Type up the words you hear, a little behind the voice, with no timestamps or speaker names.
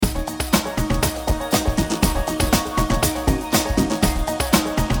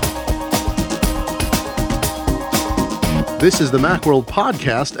This is the Macworld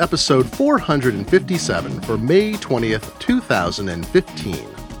Podcast, episode 457 for May 20th, 2015.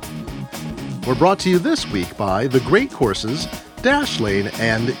 We're brought to you this week by The Great Courses, Dashlane,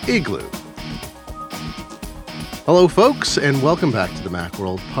 and Igloo. Hello, folks, and welcome back to the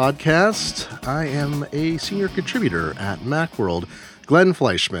Macworld Podcast. I am a senior contributor at Macworld, Glenn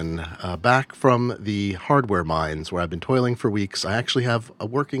Fleischman, back from the hardware mines where I've been toiling for weeks. I actually have a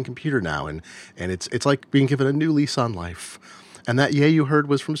working computer now, and it's like being given a new lease on life. And that yay you heard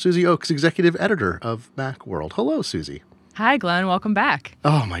was from Susie Oakes, executive editor of Macworld. Hello, Susie. Hi, Glenn. Welcome back.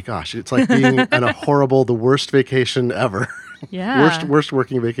 Oh, my gosh. It's like being on a horrible, the worst vacation ever. Yeah. Worst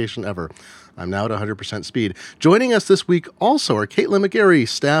working vacation ever. I'm now at 100% speed. Joining us this week also are Caitlin McGarry,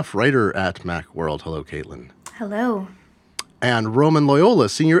 staff writer at Macworld. Hello, Caitlin. Hello. And Roman Loyola,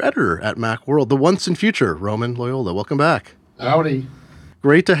 senior editor at Macworld, the once and future Roman Loyola. Welcome back. Howdy.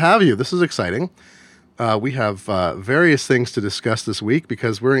 Great to have you. This is exciting. We have various things to discuss this week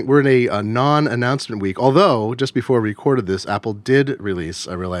because we're in a non-announcement week. Although, just before we recorded this, Apple did release,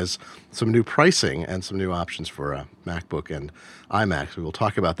 I realize, some new pricing and some new options for MacBook and iMac. We will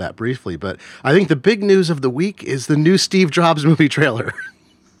talk about that briefly. But I think the big news of the week is the new Steve Jobs movie trailer.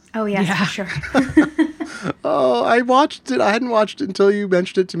 Oh, yes, yeah. For sure. Oh, I watched it. I hadn't watched it until you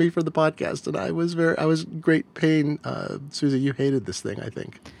mentioned it to me for the podcast, and I was great pain. Susie, you hated this thing, I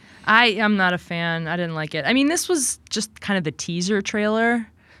think. I am not a fan. I didn't like it. I mean, this was just kind of the teaser trailer,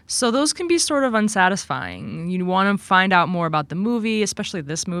 so those can be sort of unsatisfying. You want to find out more about the movie, especially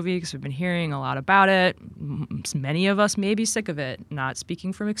this movie, because we've been hearing a lot about it. Many of us may be sick of it, not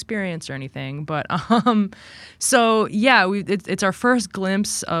speaking from experience or anything. But so, yeah, it's our first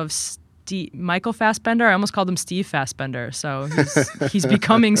glimpse of Michael Fassbender. I almost called him Steve Fassbender, so he's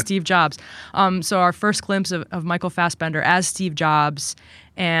becoming Steve Jobs. So our first glimpse of Michael Fassbender as Steve Jobs,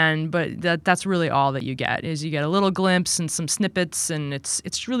 but that's really all that you get, is you get a little glimpse and some snippets, and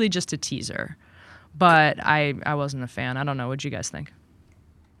it's really just a teaser. But I wasn't a fan. I don't know. What'd you guys think?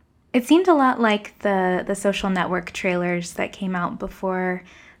 It seemed a lot like the Social Network trailers that came out before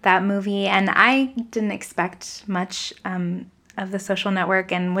that movie, and I didn't expect much of the Social Network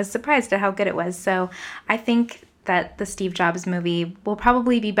and was surprised at how good it was. So I think that the Steve Jobs movie will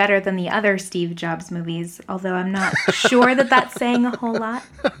probably be better than the other Steve Jobs movies, although I'm not sure that that's saying a whole lot,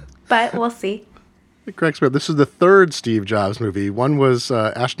 but we'll see. Correct. This is the third Steve Jobs movie. One was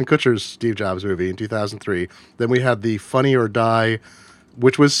Ashton Kutcher's Steve Jobs movie in 2003. Then we had the Funny or Die,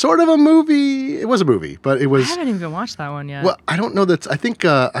 which was sort of a movie. It was a movie, but it was... I haven't even watched that one yet. Well, I don't know that... I think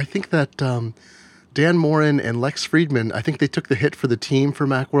that... Dan Morin and Lex Friedman, I think they took the hit for the team for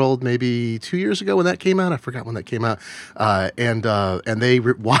Macworld maybe 2 years ago when that came out. I forgot when that came out. And they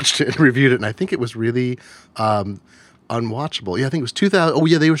watched it and reviewed it, and I think it was really unwatchable. Yeah, I think it was 2000. Oh,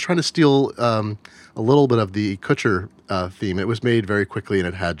 yeah, they were trying to steal a little bit of the Kutcher theme. It was made very quickly, and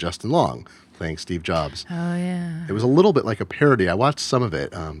it had Justin Long playing Steve Jobs. Oh, yeah. It was a little bit like a parody. I watched some of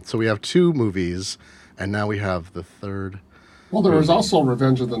it. So we have two movies, and now we have the third. Well, there was also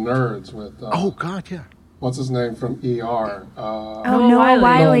Revenge of the Nerds with... oh, God, yeah. What's his name from ER? Noah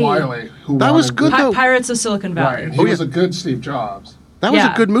Wiley. Noah Wiley. That was good, though. Pirates of Silicon Valley. Right, he was a good Steve Jobs. That was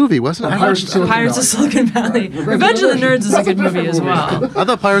a good movie, wasn't it? Pirates of Silicon Valley. Revenge of the Nerds is a good movie as well. I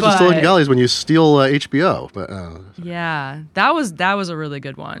thought Pirates of Silicon Valley is when you steal HBO, but yeah, that was a really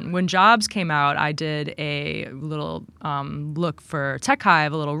good one. When Jobs came out, I did a little look for Tech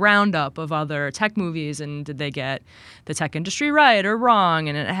Hive, a little roundup of other tech movies, and did they get the tech industry right or wrong?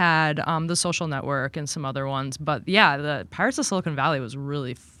 And it had The Social Network and some other ones. But yeah, the Pirates of Silicon Valley was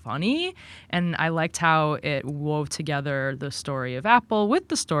really funny, and I liked how it wove together the story of Apple with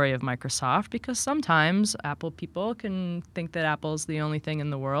the story of Microsoft, because sometimes Apple people can think that Apple's the only thing in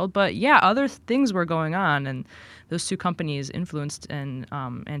the world, but yeah, other things were going on, and those two companies influenced and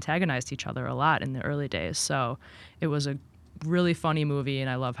antagonized each other a lot in the early days. So it was a really funny movie, and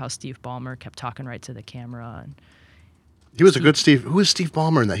I love how Steve Ballmer kept talking right to the camera. And he was a good Steve. Who is Steve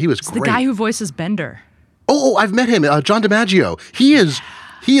Ballmer in that? He was great. The guy who voices Bender. Oh, I've met him. John DiMaggio. He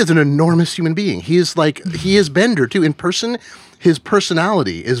is an enormous human being. He is Bender too. In person, his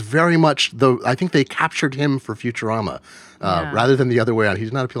personality is very much I think they captured him for Futurama, rather than the other way around.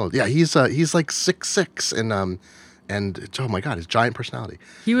 He's not appealing. Yeah, he's like 6'6", and oh my God, his giant personality.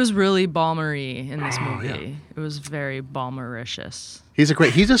 He was really Ballmer-y in this movie. Yeah. It was very Ballmer-icious. He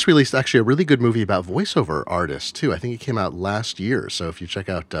just released actually a really good movie about voiceover artists too. I think it came out last year. So if you check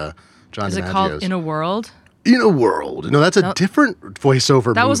out John DiMaggio's. Is it called In a World? In a World. No, that's a different voiceover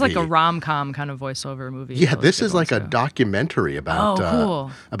movie. That was like a rom-com kind of voiceover movie. Yeah, this is like a documentary about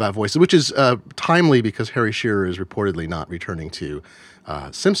cool. About voices, which is timely because Harry Shearer is reportedly not returning to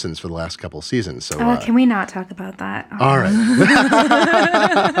Simpsons for the last couple seasons. So can we not talk about that? Oh, all right.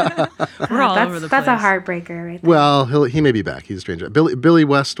 We're all over the place. That's a heartbreaker right there. Well, he may be back. He's a stranger. Billy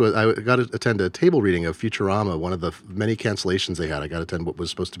West I got to attend a table reading of Futurama, one of the many cancellations they had. I got to attend what was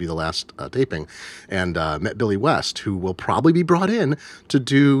supposed to be the last taping, and met Billy West, who will probably be brought in to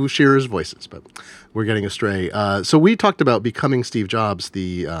do Shearer's voices, but we're getting astray. So we talked about Becoming Steve Jobs,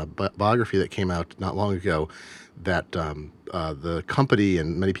 the biography that came out not long ago, that the company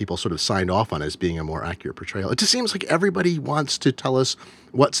and many people sort of signed off on as being a more accurate portrayal. It just seems like everybody wants to tell us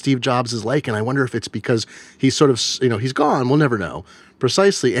what Steve Jobs is like, and I wonder if it's because he's sort of, he's gone, we'll never know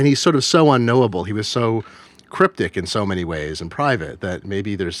precisely, and he's sort of so unknowable. He was so cryptic in so many ways and private that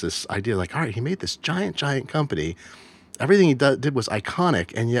maybe there's this idea like, all right, he made this giant company. Everything he did was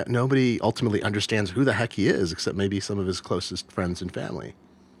iconic, and yet nobody ultimately understands who the heck he is, except maybe some of his closest friends and family.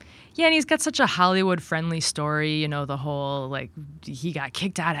 Yeah, and he's got such a Hollywood-friendly story, the whole, he got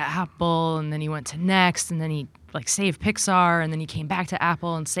kicked out of Apple, and then he went to Next, and then he, saved Pixar, and then he came back to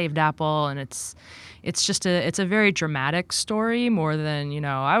Apple and saved Apple, and it's just it's a very dramatic story more than,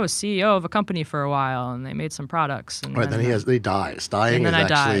 I was CEO of a company for a while, and they made some products. And right, then he dies. Dying is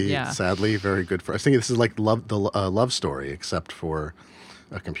actually, sadly, very good for us. I think this is like the love story, except for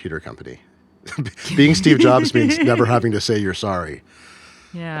a computer company. Being Steve Jobs means never having to say you're sorry.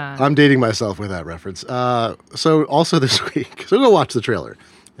 Yeah. I'm dating myself with that reference. So also this week, so go watch the trailer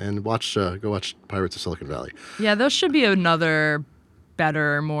and go watch Pirates of Silicon Valley. Yeah, there should be another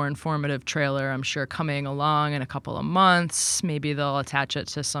better, more informative trailer, I'm sure, coming along in a couple of months. Maybe they'll attach it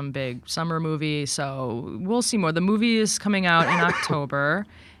to some big summer movie. So we'll see more. The movie is coming out in October.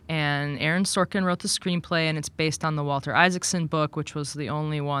 And Aaron Sorkin wrote the screenplay, and it's based on the Walter Isaacson book, which was the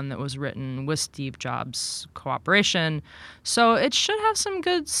only one that was written with Steve Jobs' cooperation. So it should have some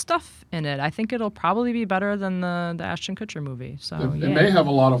good stuff in it. I think it'll probably be better than the Ashton Kutcher movie. So it may have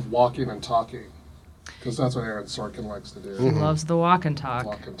a lot of walking and talking, because that's what Aaron Sorkin likes to do. He loves the walk and talk.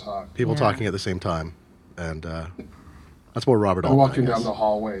 Walk and talk. People talking at the same time, and that's more Robert Altman. Walking down the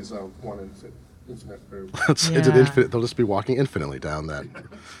hallways of one infinite room. It's an infinite. They'll just be walking infinitely down that.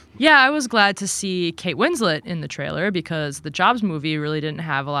 Yeah, I was glad to see Kate Winslet in the trailer because the Jobs movie really didn't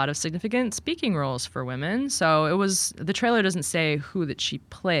have a lot of significant speaking roles for women. So the trailer doesn't say who that she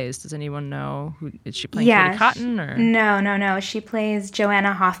plays. Does anyone know who is she playing? Katie Cotton or No. She plays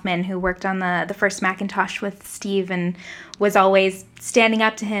Joanna Hoffman, who worked on the first Macintosh with Steve and was always standing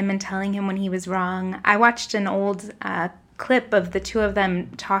up to him and telling him when he was wrong. I watched an old clip of the two of them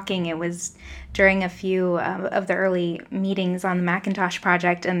talking. It was during a few of the early meetings on the Macintosh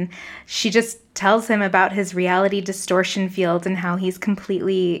project, and she just tells him about his reality distortion field and how he's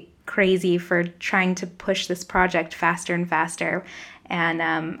completely crazy for trying to push this project faster and faster. And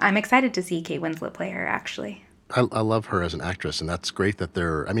I'm excited to see Kate Winslet play her, actually. I love her as an actress, and that's great that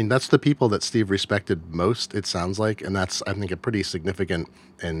that's the people that Steve respected most, it sounds like, and that's, I think, a pretty significant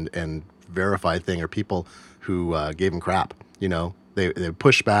and verified thing, are people who gave him crap, They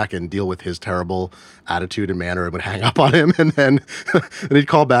push back and deal with his terrible attitude and manner and would hang up on him, and then and he'd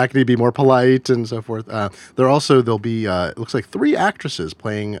call back and he'd be more polite and so forth. There'll be it looks like 3 actresses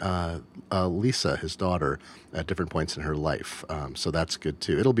playing Lisa, his daughter, at different points in her life. So that's good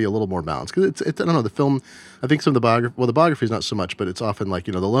too. It'll be a little more balanced because it's I don't know, the film. I think some of the biography is not so much, but it's often like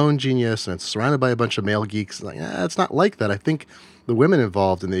the lone genius and it's surrounded by a bunch of male geeks. It's not like that. I think the women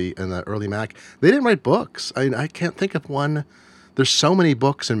involved in the early Mac, they didn't write books. I can't think of one. There's so many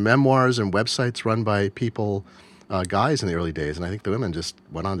books and memoirs and websites run by people, guys in the early days, and I think the women just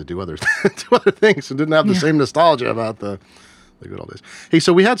went on to do other things and didn't have the same nostalgia about the good old days. Hey,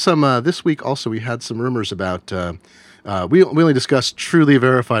 so we had some this week. Also, we had some rumors about. We only discuss truly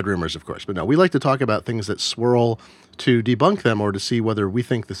verified rumors, of course, but no, we like to talk about things that swirl to debunk them or to see whether we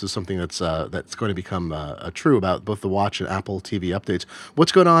think this is something that's going to become true about both the Watch and Apple TV updates.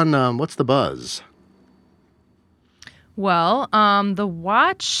 What's going on? What's the buzz? Well, the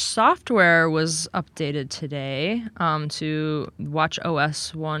Watch software was updated today to Watch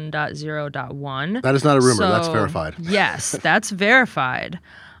OS 1.0.1. That is not a rumor. That's verified. Yes, that's verified.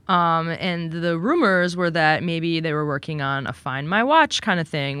 And the rumors were that maybe they were working on a Find My Watch kind of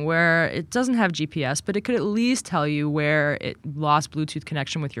thing where it doesn't have GPS, but it could at least tell you where it lost Bluetooth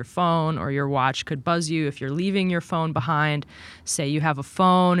connection with your phone, or your watch could buzz you if you're leaving your phone behind. Say you have a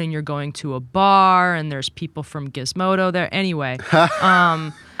phone and you're going to a bar and there's people from Gizmodo there. Anyway,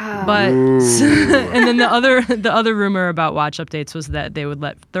 but and then the other rumor about watch updates was that they would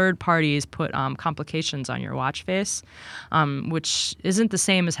let third parties put complications on your watch face, which isn't the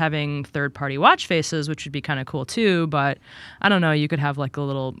same as having third party watch faces, which would be kind of cool too. But I don't know, you could have like a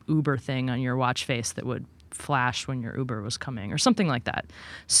little Uber thing on your watch face that would flash when your Uber was coming or something like that.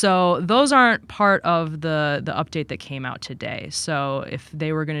 So those aren't part of the update that came out today. So if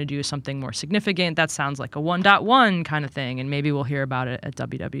they were going to do something more significant, that sounds like a 1.1 kind of thing, and maybe we'll hear about it at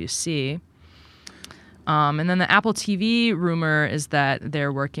WWC. And then the Apple TV rumor is that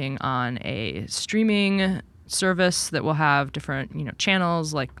they're working on a streaming service that will have different,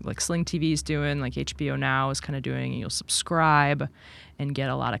 channels like Sling TV's doing, like HBO Now is kind of doing, and you'll subscribe and get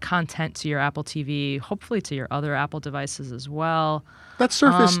a lot of content to your Apple TV, hopefully to your other Apple devices as well. That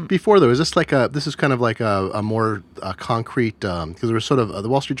surfaced before, though. Is this this is kind of like a more concrete, because there was sort of, the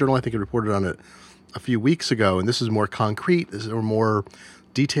Wall Street Journal, I think, had reported on it a few weeks ago, and this is more concrete. Is there more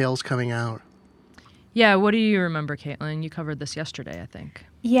details coming out? Yeah, what do you remember, Caitlin? You covered this yesterday, I think.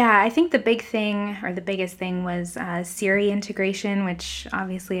 Yeah, I think the big thing, or the biggest thing, was Siri integration, which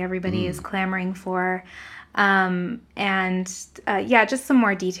obviously everybody is clamoring for. Just some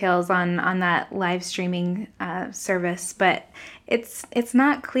more details on that live streaming service. But it's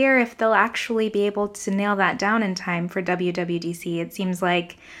not clear if they'll actually be able to nail that down in time for WWDC. It seems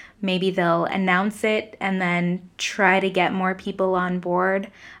like maybe they'll announce it and then try to get more people on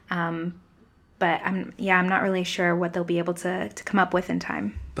board. But I'm not really sure what they'll be able to come up with in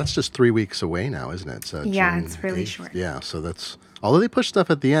time. That's just 3 weeks away now, isn't it? So yeah, June it's really 8th. short. Yeah, so that's, although they push stuff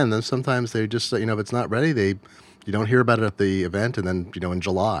at the end, then sometimes they just, if it's not ready, you don't hear about it at the event, and then, in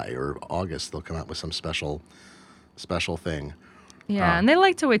July or August, they'll come out with some special thing. Yeah, and they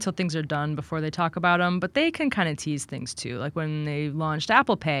like to wait till things are done before they talk about them, but they can kind of tease things too. Like when they launched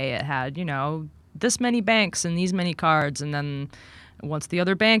Apple Pay, it had, this many banks and these many cards, and then once the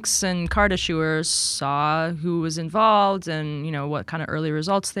other banks and card issuers saw who was involved and, what kind of early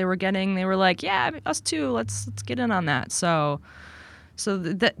results they were getting, they were like, yeah, us too, let's get in on that. So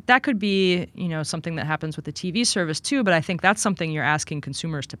that could be, something that happens with the TV service too, but I think that's something you're asking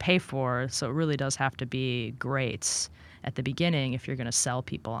consumers to pay for. So it really does have to be great at the beginning if you're going to sell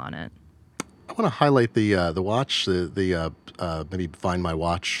people on it. I want to highlight the watch, the maybe Find My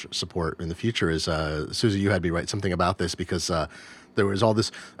Watch support in the future. Is Susie, you had me write something about this because there was all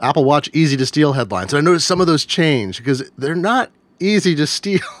this Apple Watch easy to steal headlines, and I noticed some of those change because they're not easy to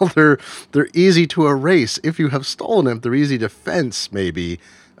steal. They're easy to erase if you have stolen them. They're easy to fence maybe.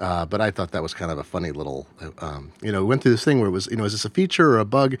 But I thought that was kind of a funny little, we went through this thing where it was, is this a feature or a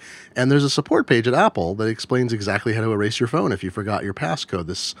bug? And there's a support page at Apple that explains exactly how to erase your phone if you forgot your passcode.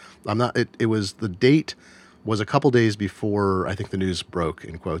 The date was a couple days before I think the news broke,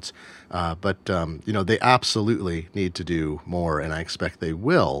 in quotes. But they absolutely need to do more, and I expect they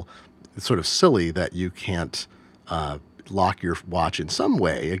will. It's sort of silly that you can't lock your watch in some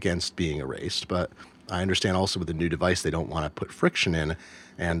way against being erased, but I understand also with the new device, they don't want to put friction in.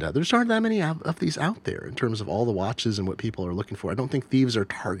 And there just aren't that many of these out there in terms of all the watches and what people are looking for. I don't think thieves are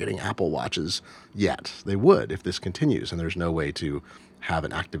targeting Apple Watches yet. They would if this continues, and there's no way to have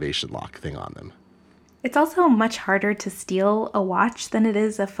an activation lock thing on them. It's also much harder to steal a watch than it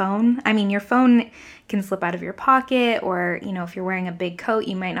is a phone. I mean, your phone can slip out of your pocket, or, if you're wearing a big coat,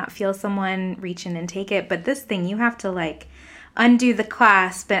 you might not feel someone reach in and take it. But this thing, you have to undo the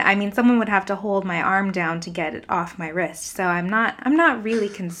clasp. I mean, someone would have to hold my arm down to get it off my wrist. So I'm not really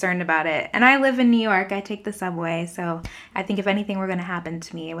concerned about it. And I live in New York. I take the subway. So I think if anything were going to happen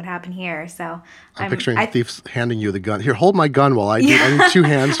to me, it would happen here. So I'm picturing thieves handing you the gun. Here, hold my gun while I need 2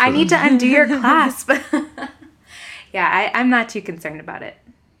 hands. I need to undo your clasp. Yeah, I'm not too concerned about it.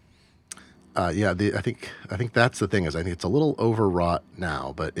 I think that's the thing. I think it's a little overwrought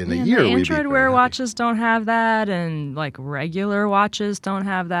now, but in a year, the Android Wear watches don't have that, and regular watches don't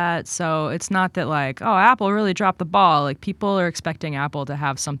have that. So it's not that Apple really dropped the ball. People are expecting Apple to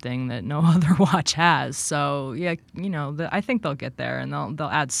have something that no other watch has. So yeah, I think they'll get there, and they'll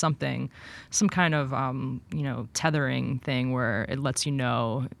add something, some kind of tethering thing where it lets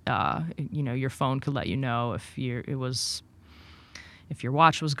your phone could let you know if your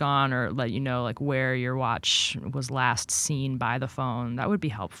watch was gone, or let you know where your watch was last seen by the phone. That would be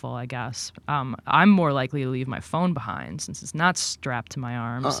helpful, I guess. I'm more likely to leave my phone behind since it's not strapped to my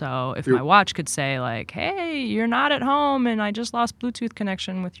arm. So if my watch could say hey, you're not at home and I just lost Bluetooth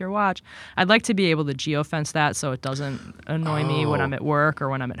connection with your watch, I'd like to be able to geofence that so it doesn't annoy me when I'm at work or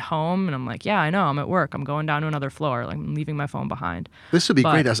when I'm at home. And I'm yeah, I know, I'm at work. I'm going down to another floor. I'm leaving my phone behind. This would be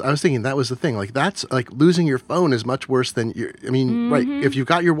great. I was thinking that was the thing. That's losing your phone is much worse than right. If you've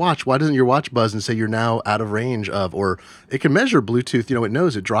got your watch, why doesn't your watch buzz and say you're now out of range of, or it can measure Bluetooth, it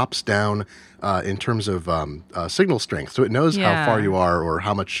knows it drops down in terms of signal strength. So it knows how far you are or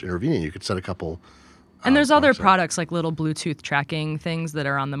how much intervening. You could set a couple And there's other website. products like little Bluetooth tracking things that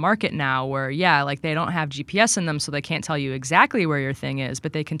are on the market now where, yeah, like they don't have GPS in them, so they can't tell you exactly where your thing is,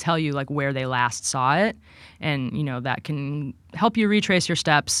 but they can tell you like where they last saw it. And, that can help you retrace your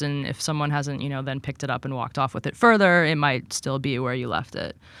steps. And if someone hasn't, then picked it up and walked off with it further, it might still be where you left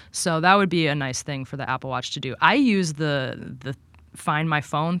it. So that would be a nice thing for the Apple Watch to do. I use the Find My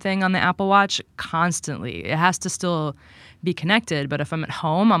Phone thing on the Apple Watch constantly. It has to still be connected, but if I'm at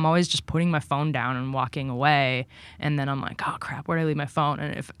home, I'm always just putting my phone down and walking away, and then I'm like, oh crap, where did I leave my phone?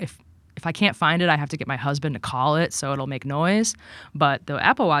 And if I can't find it, I have to get my husband to call it so it'll make noise. But the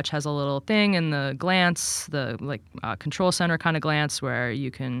Apple Watch has a little thing in the glance, the control center kind of glance, where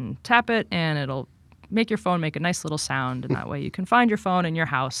you can tap it and it'll make your phone make a nice little sound, and that way you can find your phone in your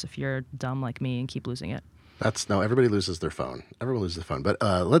house if you're dumb like me and keep losing it. No, everybody loses their phone. Everyone loses their phone. But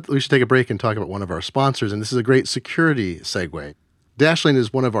we should take a break and talk about one of our sponsors, and this is a great security segue. Dashlane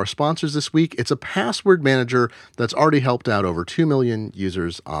is one of our sponsors this week. It's a password manager that's already helped out over 2 million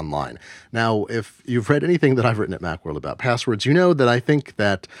users online. Now, if you've read anything that I've written at Macworld about passwords, you know that I think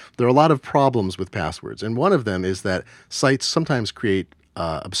that there are a lot of problems with passwords. And one of them is that sites sometimes create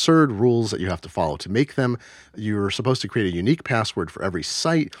absurd rules that you have to follow. To make them, you're supposed to create a unique password for every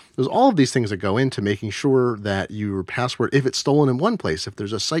site. There's all of these things that go into making sure that your password, if it's stolen in one place, if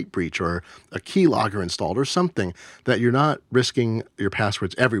there's a site breach or a keylogger installed or something, that you're not risking your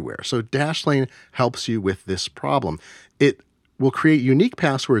passwords everywhere. So Dashlane helps you with this problem. It will create unique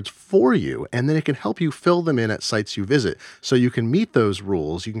passwords for you, and then it can help you fill them in at sites you visit. So you can meet those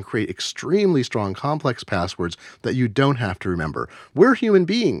rules. You can create extremely strong, complex passwords that you don't have to remember. We're human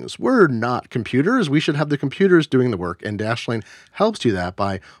beings. We're not computers. We should have the computers doing the work, and Dashlane helps you that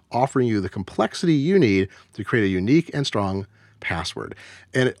by offering you the complexity you need to create a unique and strong password.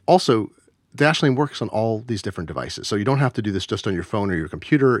 And it also, Dashlane works on all these different devices. So you don't have to do this just on your phone or your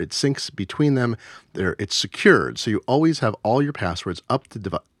computer. It syncs between them. It's secured. So you always have all your passwords up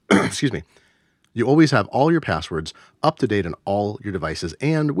to excuse me. You always have all your passwords up to date on all your devices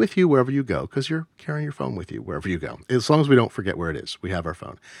and with you wherever you go, because you're carrying your phone with you wherever you go. As long as we don't forget where it is, we have our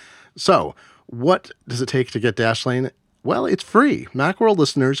phone. So what does it take to get Dashlane? Well, it's free. Macworld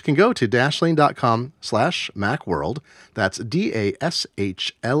listeners can go to dashlane.com/Macworld. That's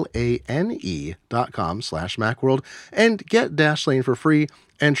dashlane.com/Macworld and get Dashlane for free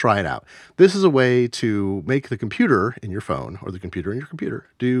and try it out. This is a way to make the computer in your phone or the computer in your computer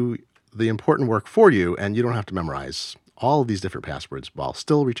do the important work for you, and you don't have to memorize all of these different passwords while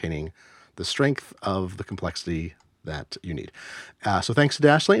still retaining the strength of the complexity that you need. So thanks to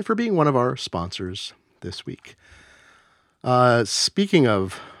Dashlane for being one of our sponsors this week. Speaking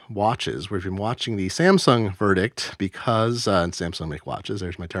of watches, we've been watching the Samsung verdict because, and Samsung make watches,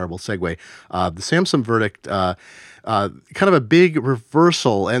 there's my terrible segue. The Samsung verdict, kind of a big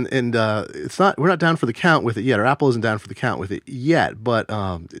reversal, and we're not down for the count with it yet, or Apple isn't down for the count with it yet, but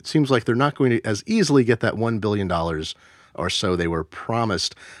it seems like they're not going to as easily get that $1 billion or so they were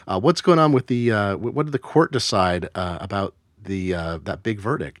promised. What's going on with what did the court decide about that big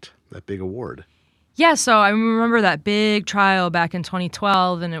verdict, that big award? Yeah, so I remember that big trial back in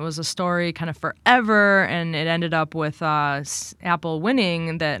 2012, and it was a story kind of forever, and it ended up with Apple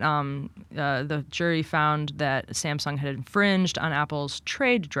winning. That the jury found that Samsung had infringed on Apple's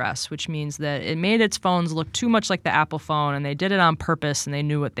trade dress, which means that it made its phones look too much like the Apple phone, and they did it on purpose, and they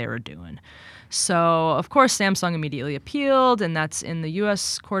knew what they were doing. So, of course, Samsung immediately appealed, and that's in the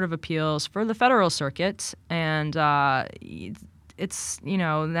U.S. Court of Appeals for the Federal Circuit, and it's,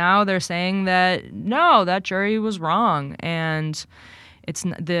 now they're saying that, no, that jury was wrong, and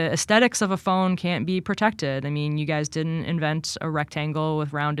the aesthetics of a phone can't be protected. I mean, you guys didn't invent a rectangle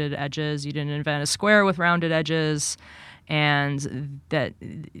with rounded edges. You didn't invent a square with rounded edges, and that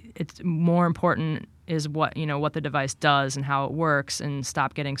it's more important is what the device does and how it works, and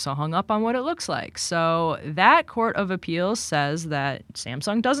stop getting so hung up on what it looks like. So that Court of Appeals says that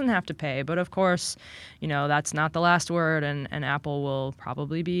Samsung doesn't have to pay, but of course, that's not the last word, and Apple will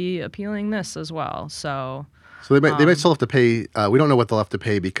probably be appealing this as well. So they might still have to pay. We don't know what they'll have to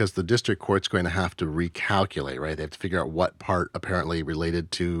pay because the district court's going to have to recalculate, right? They have to figure out what part apparently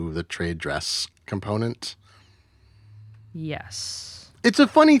related to the trade dress component. Yes. It's a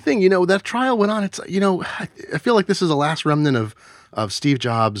funny thing, that trial went on. It's, I feel like this is the last remnant of Steve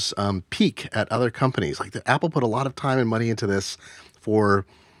Jobs' peak at other companies. Like Apple put a lot of time and money into this for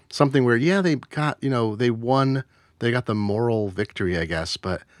something where, they got, they won, they got the moral victory, I guess.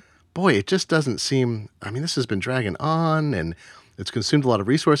 But boy, it just doesn't seem, this has been dragging on and it's consumed a lot of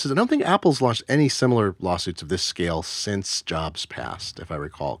resources. I don't think Apple's launched any similar lawsuits of this scale since Jobs passed, if I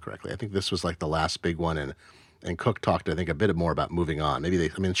recall correctly. I think this was like the last big one, and Cook talked, I think, a bit more about moving on. Maybe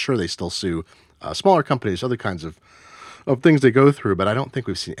sure they still sue smaller companies, other kinds of things they go through. But I don't think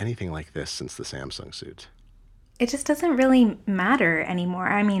we've seen anything like this since the Samsung suit. It just doesn't really matter anymore.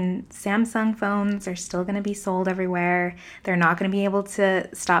 I mean, Samsung phones are still going to be sold everywhere. They're not going to be able to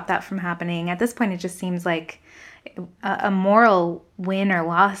stop that from happening. At this point, it just seems like a moral win or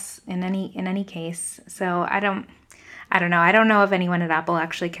loss in any case. So I don't know. I don't know if anyone at Apple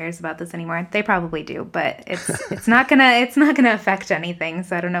actually cares about this anymore. They probably do, but it's not gonna affect anything.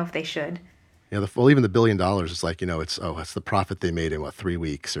 So I don't know if they should. Yeah, even the $1 billion is like, it's the profit they made in 3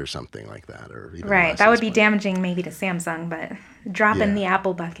 weeks or something like that, or even Right. less That at would this be point. damaging maybe to Samsung, but drop in the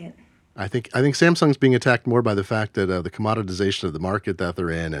Apple bucket. I think Samsung's being attacked more by the fact that the commoditization of the market that they're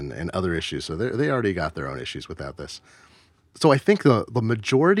in and other issues. So they already got their own issues without this. So I think the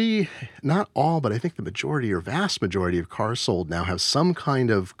majority, not all, but I think the majority or vast majority of cars sold now have some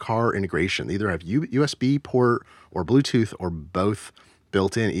kind of car integration. They either have USB port or Bluetooth or both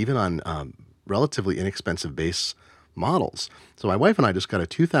built in, even on relatively inexpensive base models. So my wife and I just got a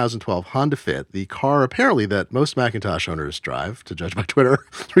 2012 Honda Fit, the car apparently that most Macintosh owners drive, to judge by Twitter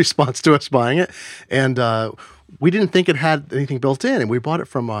response to us buying it. And we didn't think it had anything built in, and we bought it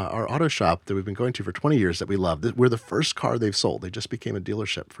from our auto shop that we've been going to for 20 years that we love. We're the first car they've sold. They just became a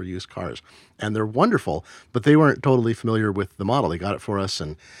dealership for used cars, and they're wonderful, but they weren't totally familiar with the model. They got it for us,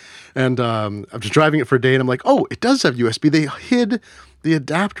 and I'm just driving it for a day, and I'm like, oh, it does have USB. They hid the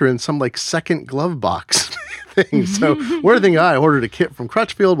adapter in some second glove box thing. So we're thinking, I ordered a kit from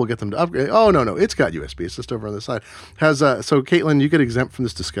Crutchfield. We'll get them to upgrade. Oh, no, it's got USB. It's just over on the side. So Caitlin, you get exempt from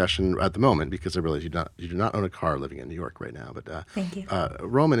this discussion at the moment because I realize you do not own a car living in New York right now. But Thank you.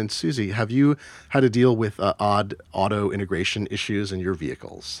 Roman and Susie, have you had to deal with odd auto integration issues in your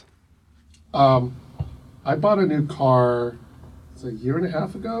vehicles? I bought a new car a year and a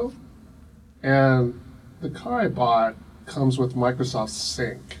half ago, and the car I bought comes with Microsoft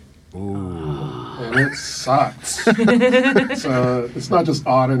Sync. Ooh. And it sucks. So it's not just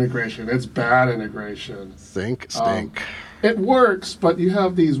odd integration, it's bad integration. Stink. It works, but you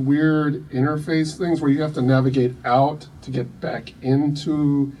have these weird interface things where you have to navigate out to get back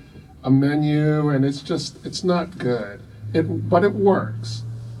into a menu, and it's not good. But it works.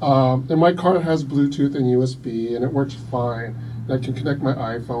 And my car has Bluetooth and USB, and it works fine. And I can connect my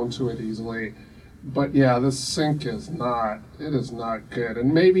iPhone to it easily. But yeah, the sync is not good.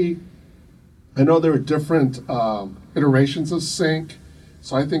 And maybe, I know there are different iterations of sync,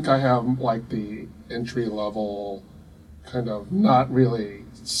 so I think I have the entry level kind of not really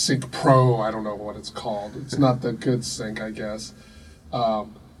Sync Pro, I don't know what it's called. It's not the good sync, I guess.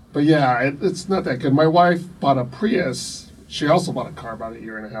 But yeah, it's not that good. My wife bought a Prius. She also bought a car about a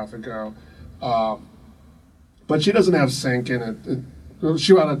year and a half ago. But she doesn't have sync in it.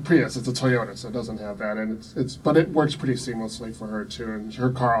 She bought a Prius. It's a Toyota, so it doesn't have that, and but it works pretty seamlessly for her too. And her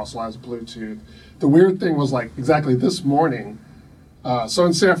car also has Bluetooth. The weird thing was exactly this morning. So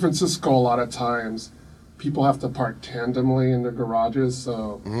in San Francisco, a lot of times people have to park tandemly in their garages,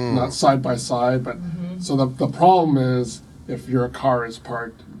 so not side by side. But so the problem is if your car is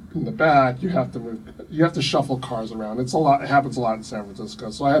parked in the back, you have to shuffle cars around. It happens a lot in San Francisco.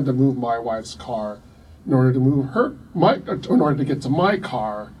 So I had to move my wife's car in order to in order to get to my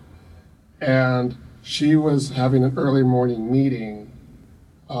car, and she was having an early morning meeting,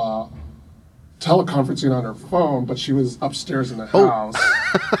 teleconferencing on her phone, but she was upstairs in the house.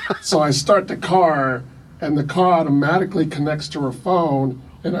 So I start the car, and the car automatically connects to her phone,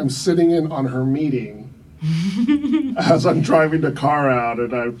 and I'm sitting in on her meeting as I'm driving the car out,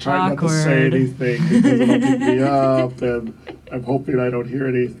 and I'm trying not to say anything because it'll pick me up, and I'm hoping I don't hear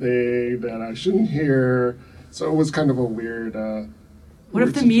anything that I shouldn't hear. So it was kind of a weird What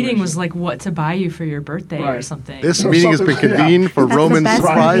if the meeting was what to buy you for your birthday or something? This meeting has been convened for Roman's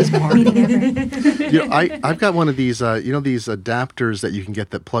surprise party. Meeting ever. I've got one of these, these adapters that you can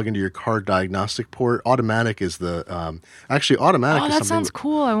get that plug into your car diagnostic port. Automatic is the, Automatic is that something. sounds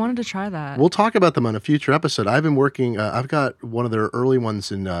cool. I wanted to try that. We'll talk about them on a future episode. I've been working, I've got one of their early ones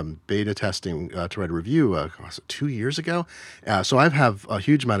in beta testing to write a review, was it 2 years ago? So I have a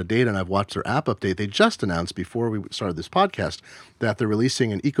huge amount of data, and I've watched their app update. They just announced before we started this podcast that they're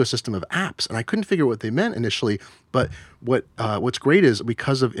releasing an ecosystem of apps, and I couldn't figure what they meant initially. But what's great is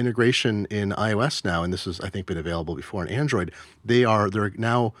because of integration in iOS now, and this has I think been available before in Android, there are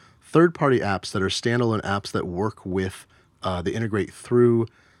now third-party apps that are standalone apps that work with they integrate through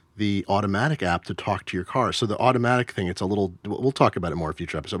the automatic app to talk to your car. So the automatic thing, it's a little, we'll talk about it more in a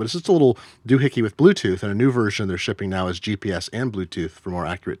future episode, but it's just a little doohickey with Bluetooth, and a new version they're shipping now is GPS and Bluetooth for more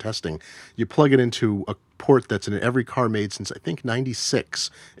accurate testing. You plug it into a port that's in every car made since I think 96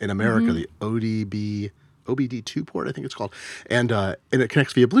 in America, the ODB OBD2 port, I think it's called, and it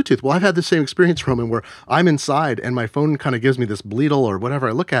connects via Bluetooth. Well, I've had the same experience, Roman, where I'm inside and my phone kind of gives me this bleedle or whatever.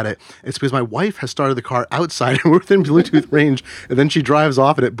 I look at it, it's because my wife has started the car outside and we're within Bluetooth range, and then she drives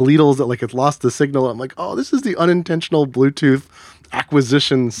off and it bleedles that like it's lost the signal. I'm like, oh, this is the unintentional Bluetooth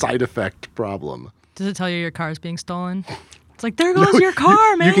acquisition side effect problem. Does it tell you your car is being stolen? It's like, there goes your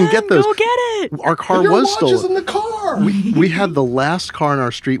car, man. You can get those. Go get it. Our car Your was watch stolen. is in the car. We had the last car in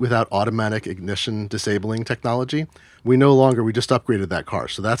our street without automatic ignition disabling technology. We just upgraded that car.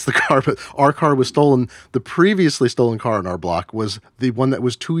 So that's the car, but our car was stolen. The previously stolen car in our block was the one that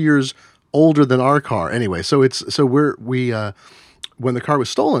was 2 years older than our car. Anyway, when the car was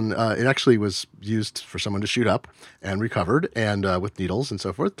stolen, it actually was used for someone to shoot up and recovered, and with needles and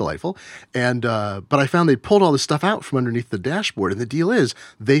so forth. Delightful. And but I found they pulled all this stuff out from underneath the dashboard. And the deal is,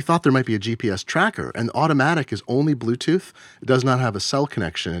 they thought there might be a GPS tracker, and automatic is only Bluetooth. It does not have a cell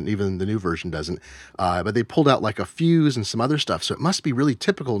connection, and even the new version doesn't. But they pulled out like a fuse and some other stuff. So it must be really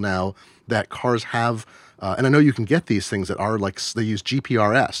typical now that cars have. And I know you can get these things that are like, they use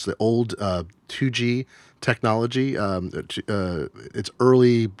GPRS, the old 2G technology. It's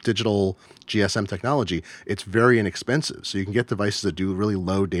early digital GSM technology. It's very inexpensive. So you can get devices that do really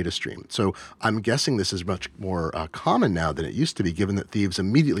low data stream. So I'm guessing this is much more common now than it used to be, given that thieves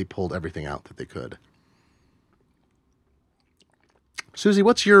immediately pulled everything out that they could. Susie,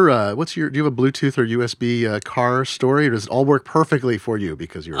 do you have a Bluetooth or USB car story, or does it all work perfectly for you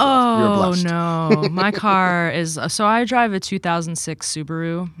because you're blessed? Oh, no. My car is, so I drive a 2006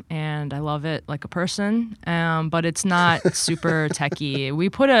 Subaru, and I love it like a person, but it's not super techy. We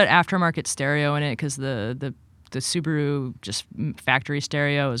put an aftermarket stereo in it because the Subaru just factory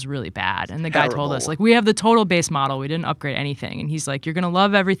stereo is really bad. And the guy told us, like, we have the total base model. We didn't upgrade anything. And he's like, you're going to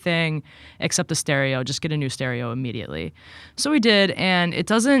love everything except the stereo. Just get a new stereo immediately. So we did. And it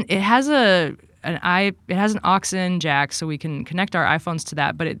has an aux-in jack, so we can connect our iPhones to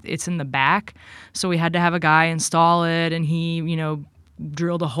that, but it's in the back. So we had to have a guy install it, and he,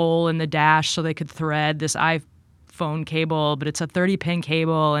 drilled a hole in the dash so they could thread this iPhone cable, but it's a 30-pin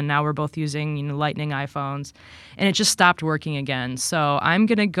cable, and now we're both using Lightning iPhones, and it just stopped working again. So I'm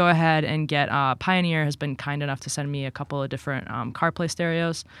gonna go ahead and get Pioneer has been kind enough to send me a couple of different CarPlay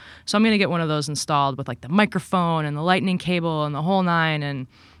stereos, so I'm gonna get one of those installed with like the microphone and the Lightning cable and the whole nine, and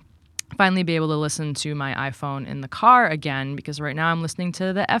finally be able to listen to my iPhone in the car again, because right now I'm listening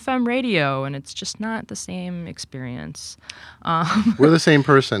to the FM radio and it's just not the same experience. We're the same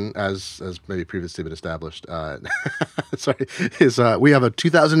person as maybe previously been established. Sorry, we have a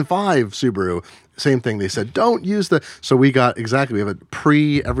 2005 Subaru. Same thing. They said don't use so we have a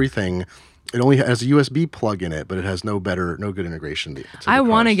pre-everything. It only has a USB plug in it, but it has no good integration. I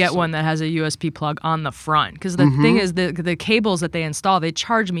want to get one that has a USB plug on the front, because the thing is, the cables that they install, they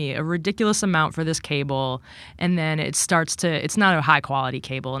charge me a ridiculous amount for this cable, and then it's not a high quality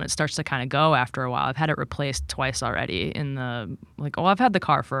cable, and it starts to kind of go after a while. I've had it replaced twice already I've had the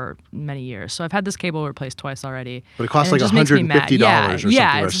car for many years, so I've had this cable replaced twice already. But it costs like $150 or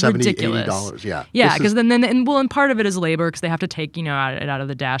something, or $70, $80. Yeah. Yeah, because and part of it is labor, because they have to take it out of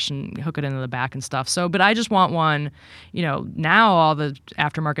the dash and hook it into the back and stuff. So, but I just want one, now all the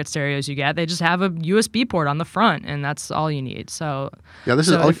aftermarket stereos you get, they just have a USB port on the front, and that's all you need. So, yeah, this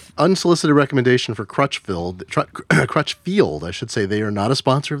is unsolicited recommendation for Crutchfield, I should say. They are not a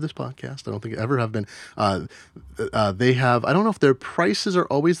sponsor of this podcast. I don't think they ever have been. They have, I don't know if their prices are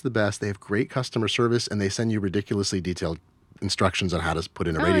always the best. They have great customer service, and they send you ridiculously detailed instructions on how to put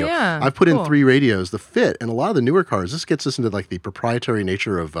in a radio. Yeah. I've put in 3 radios. The fit, and a lot of the newer cars, this gets us into like the proprietary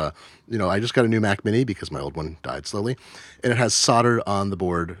nature of, I just got a new Mac Mini because my old one died slowly, and it has soldered on the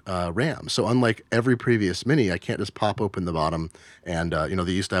board RAM. So unlike every previous Mini, I can't just pop open the bottom and,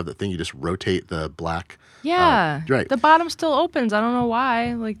 they used to have that thing, you just rotate the black. Yeah, right. The bottom still opens. I don't know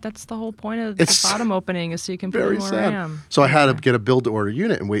why. Like, that's the whole point of the bottom opening, is so you can put in more RAM. So I had to get a build-to-order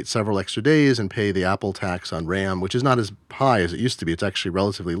unit and wait several extra days and pay the Apple tax on RAM, which is not as high as it used to be. It's actually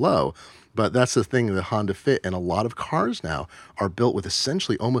relatively low. But that's the thing, the Honda Fit and a lot of cars now are built with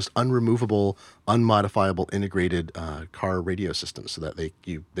essentially almost unremovable, unmodifiable integrated car radio systems, so that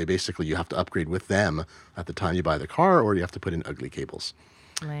you have to upgrade with them at the time you buy the car, or you have to put in ugly cables.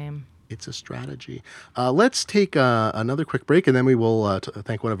 Lame. It's a strategy. Let's take another quick break, and then we will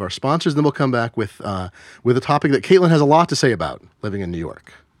thank one of our sponsors. Then we'll come back with a topic that Caitlin has a lot to say about: living in New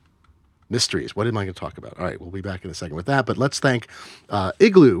York. Mysteries. What am I going to talk about? All right, we'll be back in a second with that. But let's thank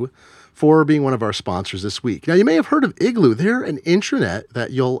Igloo for being one of our sponsors this week. Now, you may have heard of Igloo. They're an intranet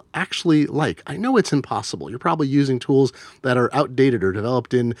that you'll actually like. I know it's impossible. You're probably using tools that are outdated or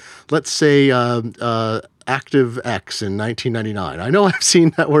developed in, let's say, ActiveX in 1999. I know I've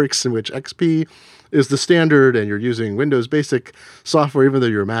seen networks in which XP is the standard and you're using Windows Basic software, even though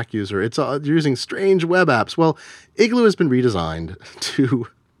you're a Mac user. You're using strange web apps. Well, Igloo has been redesigned to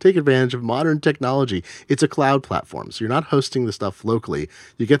take advantage of modern technology. It's a cloud platform, so you're not hosting the stuff locally.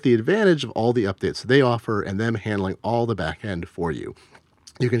 You get the advantage of all the updates they offer and them handling all the back end for you.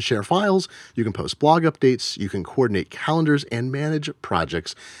 You can share files, you can post blog updates, you can coordinate calendars and manage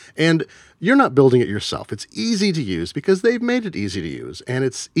projects. And you're not building it yourself. It's easy to use because they've made it easy to use, and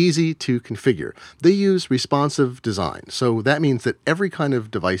it's easy to configure. They use responsive design. So that means that every kind of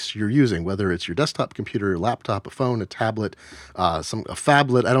device you're using, whether it's your desktop computer, laptop, a phone, a tablet, a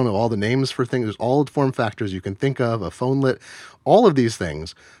phablet, I don't know all the names for things, there's all the form factors you can think of, a phonelet, all of these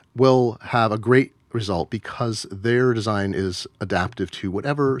things will have a great result because their design is adaptive to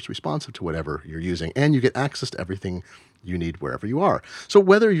whatever, it's responsive to whatever you're using, and you get access to everything you need wherever you are. So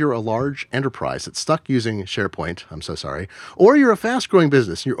whether you're a large enterprise that's stuck using SharePoint, I'm so sorry, or you're a fast-growing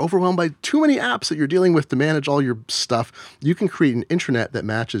business and you're overwhelmed by too many apps that you're dealing with to manage all your stuff, you can create an intranet that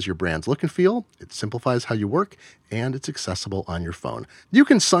matches your brand's look and feel. It simplifies how you work, and it's accessible on your phone. You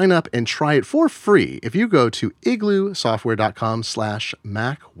can sign up and try it for free if you go to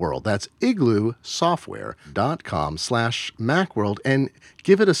igloosoftware.com/Macworld. That's igloosoftware.com/Macworld and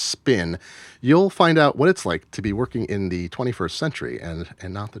give it a spin. You'll find out what it's like to be working in the 21st century and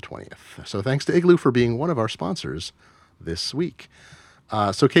not the 20th. So thanks to Igloo for being one of our sponsors this week.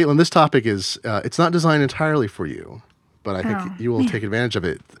 So Caitlin, this topic is, it's not designed entirely for you, but I think you will take advantage of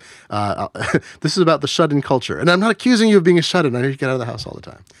it. This is about the shut-in culture. And I'm not accusing you of being a shut-in. I know you get out of the house all the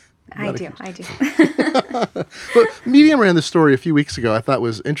time. I do. But Medium ran this story a few weeks ago. I thought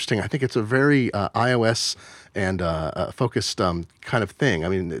was interesting. I think it's a very iOS and focused kind of thing. I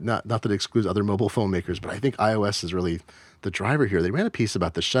mean, not that it excludes other mobile phone makers, but I think iOS is really the driver here. They ran a piece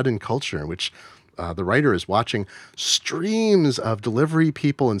about the shut-in culture in which the writer is watching streams of delivery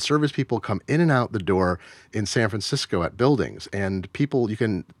people and service people come in and out the door in San Francisco at buildings. And people, you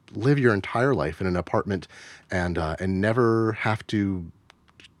can live your entire life in an apartment and never have to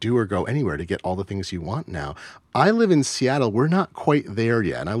do or go anywhere to get all the things you want now. I live in Seattle. We're not quite there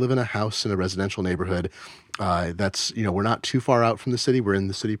yet. And I live in a house in a residential neighborhood that's, we're not too far out from the city. We're in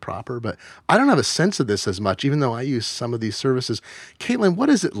the city proper, but I don't have a sense of this as much, even though I use some of these services. Caitlin, what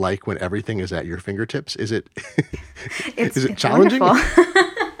is it like when everything is at your fingertips? Is it, is it challenging?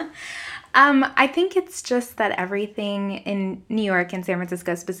 I think it's just that everything in New York and San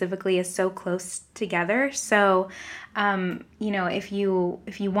Francisco specifically is so close together. So, if you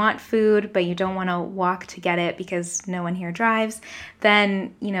want food, but you don't want to walk to get it because no one here drives,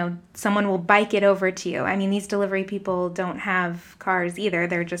 then, someone will bike it over to you. I mean, these delivery people don't have cars either.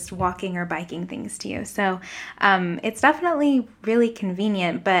 They're just walking or biking things to you. So, it's definitely really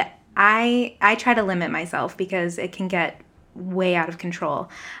convenient, but I try to limit myself because it can get way out of control.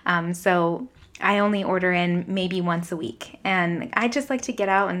 So I only order in maybe once a week. And I just like to get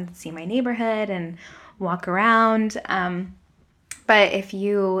out and see my neighborhood and walk around. But if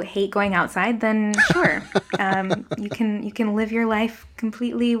you hate going outside, then sure, you can live your life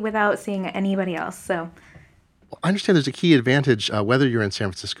completely without seeing anybody else. So I understand there's a key advantage, whether you're in San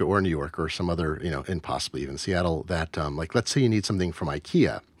Francisco or New York or some other, and possibly even Seattle, that let's say you need something from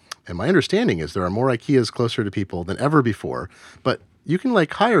IKEA. And my understanding is there are more IKEAs closer to people than ever before, but you can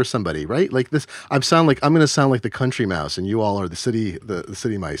hire somebody, right? Like this, I'm going to sound like the country mouse, and you all are the city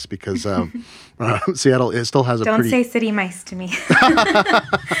mice because Seattle it still has a Don't pretty. say city mice to me.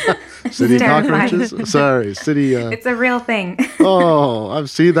 City cockroaches. Sorry, city. It's a real thing.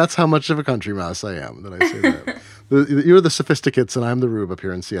 That's how much of a country mouse I am that I say that. You're the sophisticates and I'm the rube up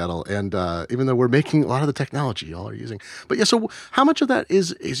here in Seattle. And even though we're making a lot of the technology y'all are using. But yeah, so how much of that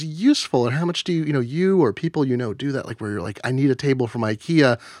is useful and how much do you or people do that? Like where you're like, I need a table from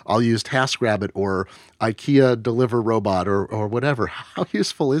IKEA, I'll use TaskRabbit or IKEA Deliver Robot or whatever. How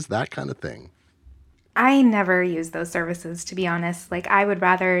useful is that kind of thing? I never use those services, to be honest. Like I would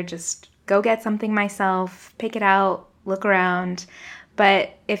rather just go get something myself, pick it out, look around.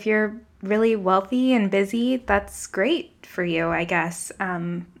 But if you're really wealthy and busy, that's great for you, I guess.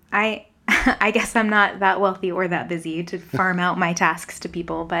 I guess I'm not that wealthy or that busy to farm out my tasks to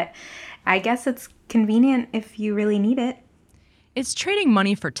people, but I guess it's convenient if you really need it. It's trading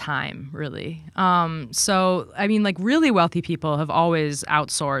money for time, really. So, I mean, like really wealthy people have always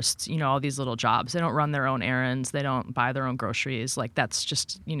outsourced, all these little jobs. They don't run their own errands. They don't buy their own groceries. Like that's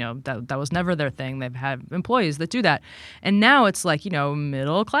just, that was never their thing. They've had employees that do that. And now it's like,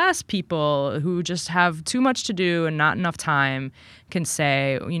 middle class people who just have too much to do and not enough time can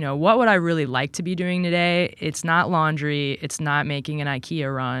say, what would I really like to be doing today? It's not laundry. It's not making an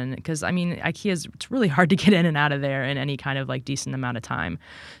IKEA run. Because, I mean, it's really hard to get in and out of there in any kind of like decent amount of time.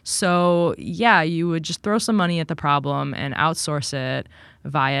 So, yeah, you would just throw some money at the problem and outsource it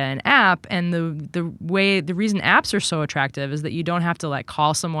via an app. And the reason apps are so attractive is that you don't have to like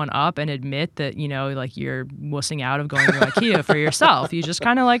call someone up and admit that, like you're wussing out of going to IKEA for yourself. You just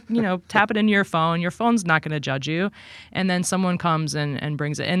kind of like, tap it into your phone. Your phone's not going to judge you. And then someone comes and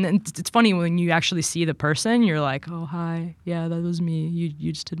brings it. And it's funny when you actually see the person, you're like, oh, hi. Yeah, that was me.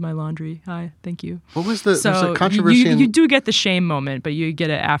 You just did my laundry. Hi. Thank you. What was the controversy? You do get the shame moment, but you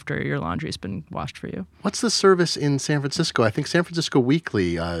get it after your laundry's been washed for you. What's the service in San Francisco? I think San Francisco Weekly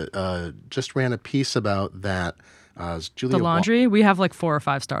just ran a piece about that. The laundry? We have like 4 or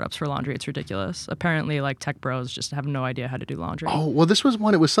 5 startups for laundry. It's ridiculous. Apparently, like tech bros just have no idea how to do laundry. Oh, well, this was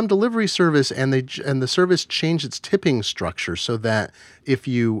one. It was some delivery service, and the service changed its tipping structure so that if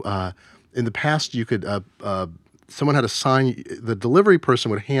you, in the past, you could, someone had to sign, the delivery person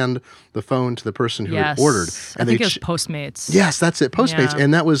would hand the phone to the person who had ordered. And I think it was Postmates. Yes, that's it, Postmates. Yeah.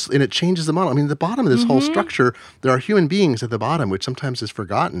 And it changes the model. I mean, the bottom of this whole structure, there are human beings at the bottom, which sometimes is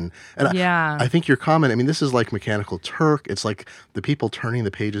forgotten. And I think your comment, I mean, this is like Mechanical Turk. It's like the people turning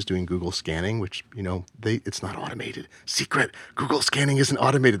the pages doing Google scanning, which, it's not automated. Secret, Google scanning isn't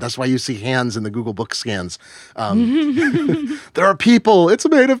automated. That's why you see hands in the Google book scans. There are people. It's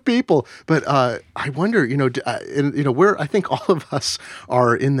made of people. But I wonder, I think all of us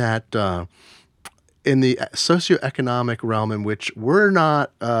are in that in the socioeconomic realm in which we're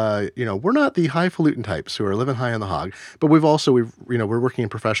not the highfalutin types who are living high on the hog, but we're working in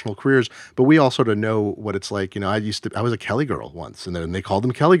professional careers, but we all sort of know what it's like. I was a Kelly girl once, and then they called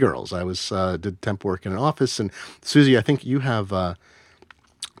them Kelly girls. I did temp work in an office, and Susie, I think you have.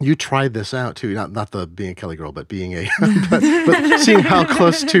 You tried this out too, not the being a Kelly girl, but being but seeing how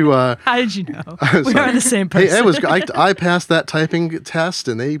close to. How did you know? We are the same person. Hey, I passed that typing test,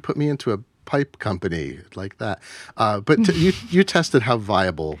 and they put me into a pipe company like that. But you tested how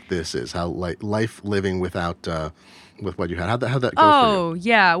viable this is, how like life living without. With what you had. How'd that go for you? Oh,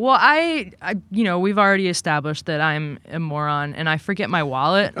 yeah. Well, I we've already established that I'm a moron and I forget my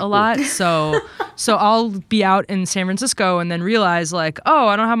wallet a lot. So I'll be out in San Francisco and then realize like, oh,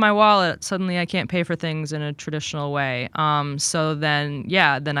 I don't have my wallet. Suddenly I can't pay for things in a traditional way. So then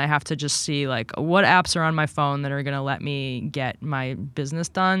I have to just see like what apps are on my phone that are going to let me get my business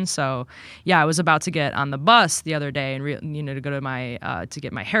done. So I was about to get on the bus the other day and to go to to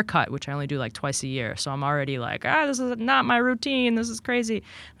get my hair cut, which I only do like twice a year. So I'm already like, this is not my routine. This is crazy.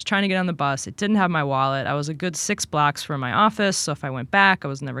 I was trying to get on the bus. It didn't have my wallet. I was a good 6 blocks from my office. So if I went back, I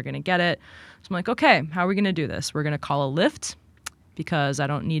was never going to get it. So I'm like, okay, how are we going to do this? We're going to call a Lyft because I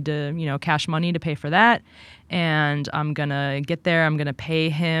don't need to, cash money to pay for that. And I'm going to get there. I'm going to pay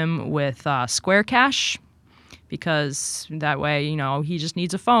him with Square Cash because that way, he just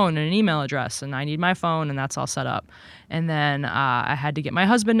needs a phone and an email address and I need my phone and that's all set up. And then I had to get my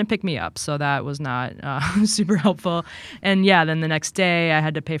husband to pick me up. So that was not super helpful. And then the next day I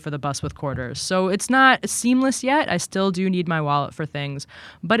had to pay for the bus with quarters. So it's not seamless yet. I still do need my wallet for things.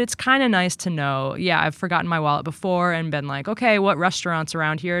 But it's kind of nice to know, I've forgotten my wallet before and been like, okay, what restaurants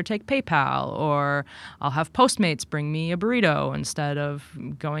around here take PayPal? Or I'll have Postmates bring me a burrito instead of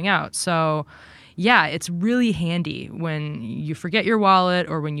going out. So it's really handy when you forget your wallet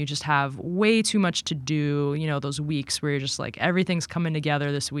or when you just have way too much to do, those weeks where you're just like, everything's coming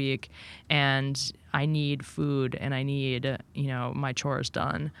together this week and I need food and I need, my chores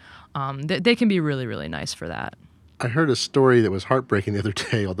done. They can be really, really nice for that. I heard a story that was heartbreaking the other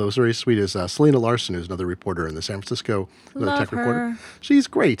day, although it was very sweet, is Selena Larson, who's another reporter in the San Francisco, another tech reporter. She's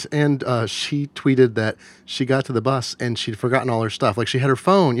great. And she tweeted that she got to the bus and she'd forgotten all her stuff. Like she had her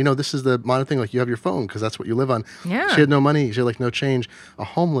phone. This is the modern thing, like you have your phone because that's what you live on. Yeah. She had no money. She had like no change. A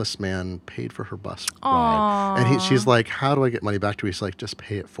homeless man paid for her bus ride. And she's like, how do I get money back to you? He's like, just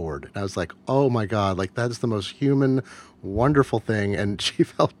pay it forward. And I was like, oh my God, like that is the most human, wonderful thing. And she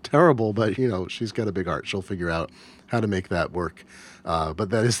felt terrible, but she's got a big heart. She'll figure out how to make that work. But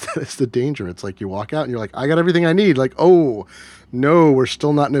that is the danger. It's like you walk out and you're like, I got everything I need. Like, oh, no, we're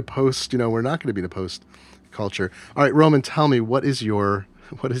still not in a post, we're not going to be in a post culture. All right, Roman, tell me, what is your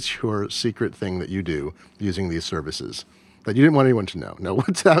secret thing that you do using these services? that you didn't want anyone to know. No,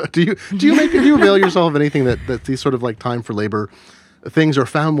 do you avail yourself of anything that these sort of like time for labor things, or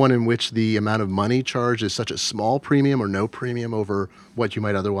found one in which the amount of money charged is such a small premium or no premium over what you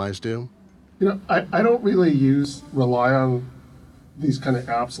might otherwise do? I don't really rely on these kind of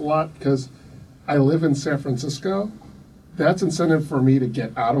apps a lot because I live in San Francisco. That's incentive for me to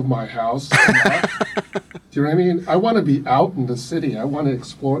get out of my house. Do you know what I mean? I want to be out in the city. I want to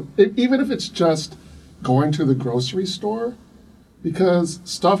explore, even if it's just going to the grocery store, because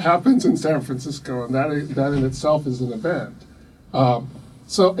stuff happens in San Francisco, and that in itself is an event.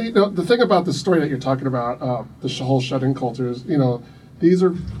 So the thing about the story that you're talking about, the whole shut-in culture is, these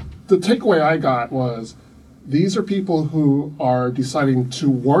are the takeaway I got was these are people who are deciding to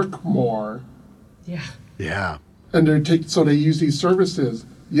work more. Yeah. Yeah. And so they use these services,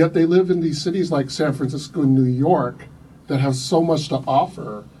 yet they live in these cities like San Francisco and New York that have so much to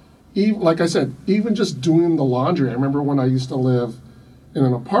offer. Like I said, even just doing the laundry. I remember when I used to live in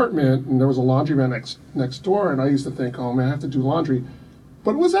an apartment and there was a laundromat next door, and I used to think, oh man, I have to do laundry.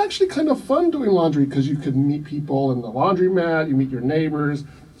 But it was actually kind of fun doing laundry because you could meet people in the laundromat, you meet your neighbors,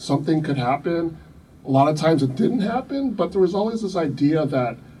 something could happen. A lot of times it didn't happen, but there was always this idea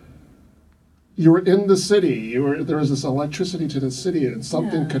that you were in the city, there was this electricity to the city, and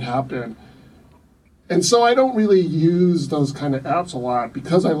something could happen. And so I don't really use those kind of apps a lot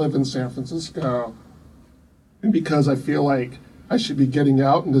because I live in San Francisco, and because I feel like I should be getting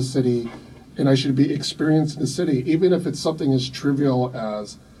out in the city and I should be experiencing the city, even if it's something as trivial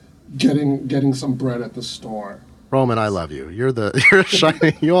as getting some bread at the store. Roman, I love you. You're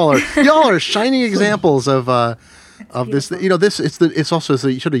shining. Y'all are shining examples of this. It's also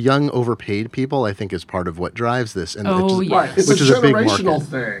the sort of young, overpaid people. I think is part of what drives this. And right. It's which a is generational a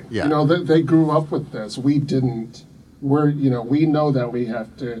thing. Yeah. They grew up with this. We didn't. We know that we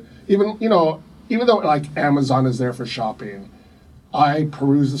have to. Even though like Amazon is there for shopping, I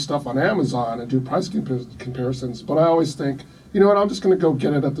peruse the stuff on Amazon and do price comparisons. But I always think, I'm just going to go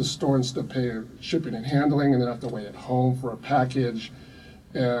get it at the store instead of pay shipping and handling, and then have to wait at home for a package.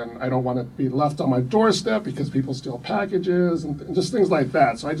 And I don't want to be left on my doorstep because people steal packages and just things like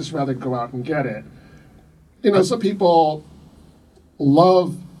that. So I just rather go out and get it. Some people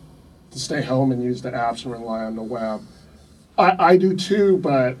love to stay home and use the apps and rely on the web. I do too,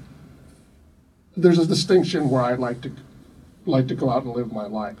 but there's a distinction where I like to go out and live my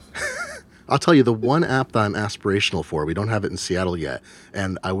life. I'll tell you, the one app that I'm aspirational for, we don't have it in Seattle yet,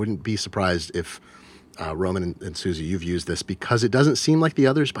 and I wouldn't be surprised if Roman and Susie, you've used this because it doesn't seem like the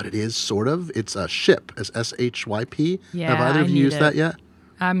others, but it is sort of. It's a Shyp, as SHYP. Yeah, have either of you used that yet?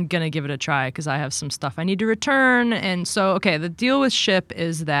 I'm going to give it a try because I have some stuff I need to return. And so, the deal with Shyp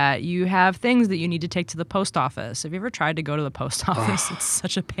is that you have things that you need to take to the post office. Have you ever tried to go to the post office? It's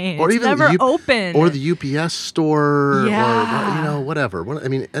such a pain. Or it's even never open. Or the UPS store, yeah. or whatever.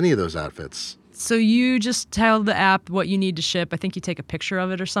 Any of those outfits. So you just tell the app what you need to ship. I think you take a picture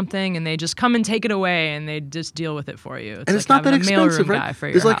of it or something, and they just come and take it away, and they just deal with it for you. It's not that expensive, right? Guy for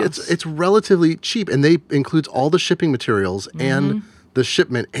your house. It's relatively cheap, and they includes all the shipping materials and the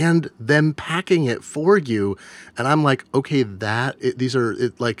shipment and them packing it for you. And I'm like, okay,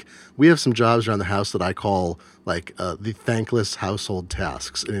 we have some jobs around the house that I call like the thankless household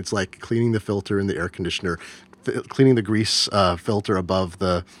tasks, and it's like cleaning the filter in the air conditioner, cleaning the grease filter above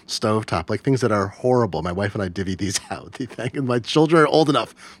the stovetop, like things that are horrible. My wife and I divvy these out. My children are old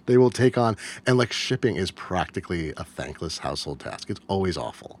enough, they will take on. And like shipping is practically a thankless household task. It's always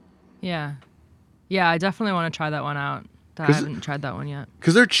awful. Yeah. Yeah, I definitely want to try that one out. I haven't tried that one yet.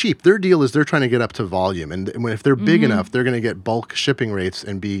 Because they're cheap. Their deal is they're trying to get up to volume. And if they're big enough, they're going to get bulk shipping rates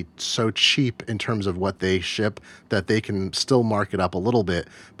and be so cheap in terms of what they ship that they can still mark it up a little bit,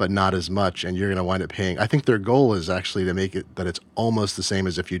 but not as much. And you're going to wind up paying. I think their goal is actually to make it that it's almost the same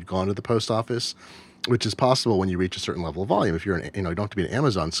as if you'd gone to the post office, which is possible when you reach a certain level of volume. If you're, you don't have to be an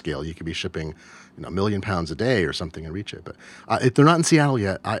Amazon scale. You could be shipping, 1 million pounds a day or something and reach it. But if they're not in Seattle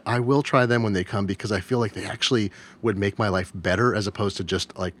yet, I will try them when they come because I feel like they actually would make my life better as opposed to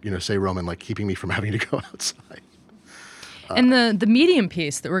just like, say Roman, like keeping me from having to go outside. And the Medium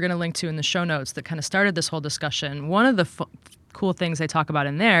piece that we're going to link to in the show notes that kind of started this whole discussion, one of the cool things they talk about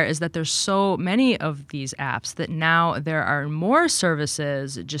in there is that there's so many of these apps that now there are more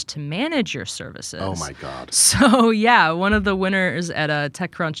services just to manage your services. Oh my God. So one of the winners at a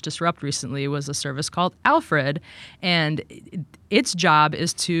TechCrunch Disrupt recently was a service called Alfred, and its job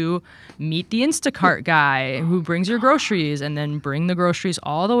is to meet the Instacart guy who brings your groceries and then bring the groceries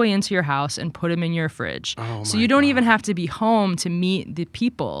all the way into your house and put them in your fridge. So you don't even have to be home to meet the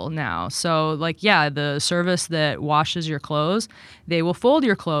people now. So like, yeah, the service that washes your clothes, they will fold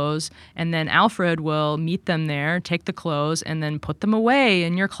your clothes, and then Alfred will meet them there, take the clothes, and then put them away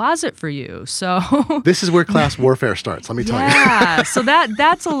in your closet for you. So this is where class warfare starts, let me tell you. Yeah, so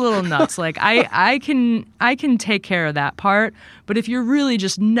that's a little nuts. Like I can take care of that part, but if you're really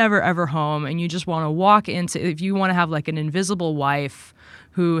just never ever home and you just want to walk into, if you want to have like an invisible wife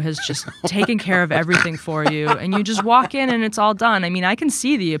who has just taken care of everything for you, and you just walk in and it's all done. I mean, I can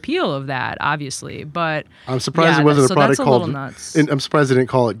see the appeal of that, obviously, but I'm surprised it wasn't a product called. Nuts. I'm surprised they didn't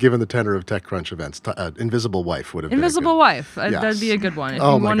call it, given the tenor of TechCrunch events, Invisible Wife would have Invisible been Wife. Yes. That'd be a good one. If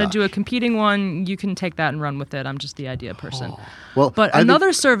Oh you my want to gosh. do a competing one, you can take that and run with it. I'm just the idea person. Well, But I think-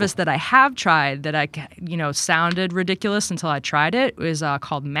 another service that I have tried that sounded ridiculous until I tried it is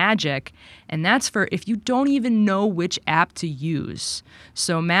called Magic, and that's for if you don't even know which app to use.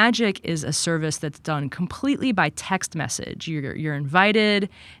 So Magic is a service that's done completely by text message. You're invited,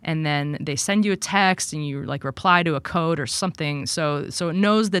 and then they send you a text, and you like reply to a code or something. So it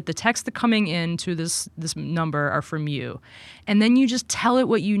knows that the texts that coming into this number are from you, and then you just tell it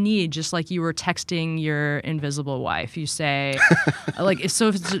what you need, just like you were texting your invisible wife. You say,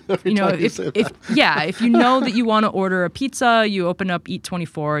 if you know that you want to order a pizza, you open up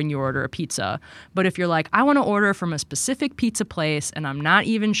Eat24 and you order a pizza. But if you're like, I want to order from a specific pizza place, and I'm not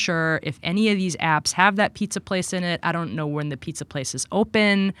even sure if any of these apps have that pizza place in it, I don't know when the pizza place is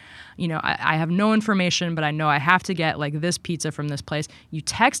open, I have no information, but I know I have to get like this pizza from this place. You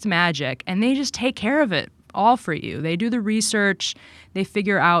text Magic, and they just take care of it all for you. They do the research, they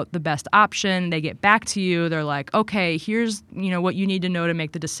figure out the best option, they get back to you, they're like, okay, here's what you need to know to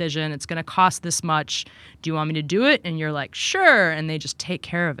make the decision, it's going to cost this much, do you want me to do it? And you're like, sure, and they just take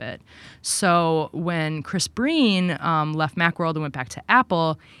care of it. So when Chris Breen left Macworld and went back to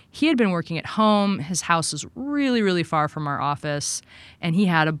Apple, he had been working at home. His house is really, really far from our office, and he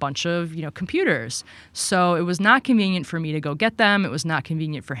had a bunch of, computers. So it was not convenient for me to go get them. It was not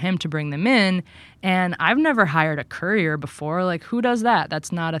convenient for him to bring them in. And I've never hired a courier before. Like, who does that?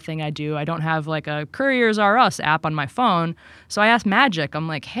 That's not a thing I do. I don't have like a Couriers R Us app on my phone. So I asked Magic. I'm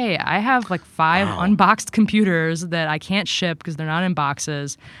like, hey, I have like 5 unboxed computers that I can't ship because they're not in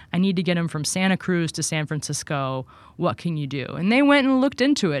boxes. I need to get them from Santa Cruz to San Francisco. What can you do? And they went and looked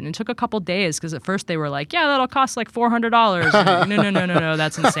into it, and it took a couple days because at first they were like, yeah, that'll cost like $400. No,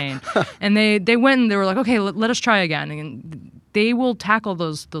 that's insane. And they went and they were like, okay, let us try again. And they will tackle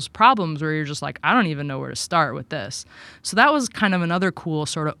those problems where you're just like, I don't even know where to start with this. So that was kind of another cool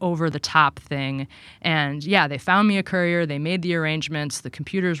sort of over-the-top thing. And yeah, they found me a courier, they made the arrangements, the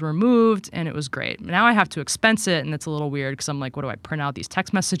computers were moved, and it was great. Now I have to expense it, and it's a little weird because I'm like, what do I print out these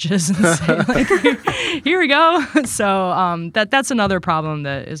text messages and say, like, here we go? So that's another problem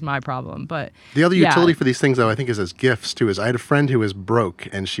that is my problem. But the other utility for these things, though, I think is as gifts, too, is I had a friend who was broke,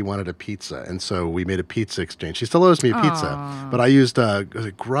 and she wanted a pizza, and so we made a pizza exchange. She still owes me a pizza. But I used was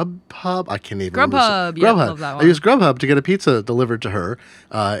it Grubhub? I can't even remember. Grubhub, yeah, love that one. I used Grubhub to get a pizza delivered to her,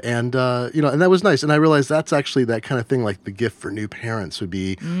 and that was nice. And I realized that's actually that kind of thing, like the gift for new parents would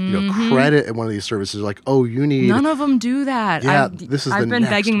be, credit at one of these services. Like, oh, you need. None of them do that. Yeah, I've been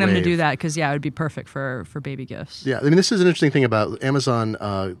begging them to do that because it would be perfect for baby gifts. Yeah, I mean, this is an interesting thing about Amazon.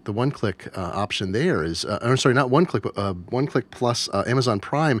 The one-click option there is, not one-click, but one-click plus Amazon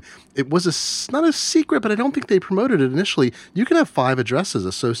Prime. It was not a secret, but I don't think they promoted it initially. You can have 5 addresses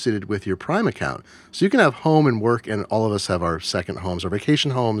associated with your Prime account. So you can have home and work, and all of us have our second homes, our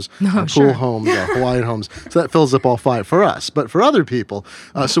vacation homes, our pool homes, our Hawaiian homes. So that fills up all 5 for us. But for other people,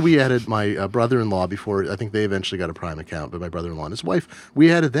 so we added my brother-in-law before. I think they eventually got a Prime account, but my brother-in-law and his wife, we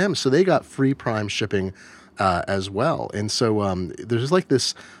added them. So they got free Prime shipping as well. And so there's like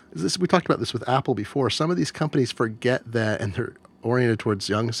this, we talked about this with Apple before. Some of these companies forget that, and they're oriented towards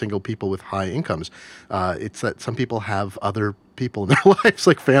young single people with high incomes. It's that some people have other people in their lives,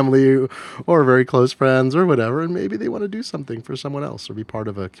 like family or very close friends or whatever, and maybe they want to do something for someone else or be part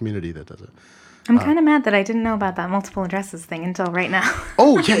of a community that does it. I'm kind of mad that I didn't know about that multiple addresses thing until right now.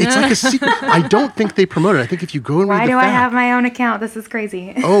 Oh, yeah, it's like a secret. I don't think they promote it. I think if you go and read the Why do I fact- have my own account? This is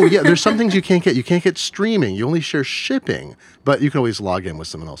crazy. Oh, yeah, there's some things you can't get. You can't get streaming. You only share shipping, but you can always log in with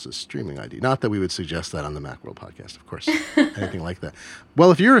someone else's streaming ID. Not that we would suggest that on the Macworld podcast, of course, anything like that. Well,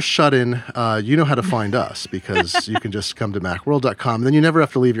 if you're a shut-in, you know how to find us because you can just come to macworld.com, and then you never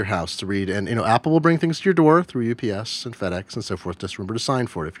have to leave your house to read. And, Apple will bring things to your door through UPS and FedEx and so forth. Just remember to sign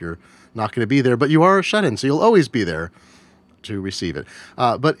for it if you're not going to be there. But you are a shut-in, so you'll always be there to receive it.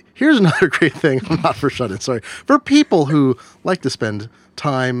 But here's another great thing. Not for shut-ins, sorry. For people who like to spend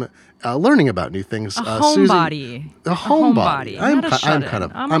time learning about new things. A homebody. A homebody. I'm a a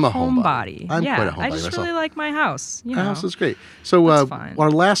homebody. I'm quite a homebody. I just myself. Really like my house. My house is great. So our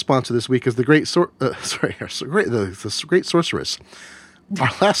last sponsor this week is the Great Great Sorceress. Our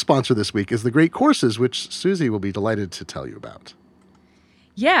last sponsor this week is the Great Courses, which Susie will be delighted to tell you about.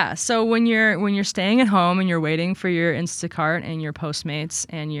 Yeah, so when you're staying at home and you're waiting for your Instacart and your Postmates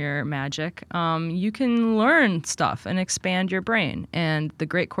and your Magic, you can learn stuff and expand your brain. And the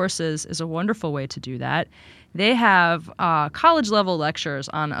Great Courses is a wonderful way to do that. They have college-level lectures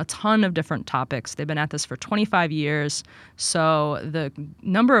on a ton of different topics. They've been at this for 25 years, so the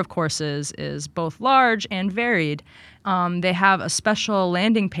number of courses is both large and varied. They have a special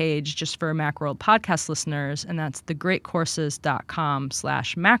landing page just for Macworld podcast listeners, and that's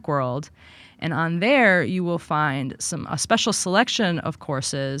thegreatcourses.com/Macworld. And on there, you will find a special selection of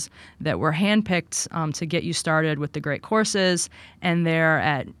courses that were handpicked to get you started with the Great Courses, and they're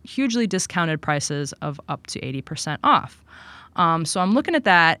at hugely discounted prices of up to 80% off. So I'm looking at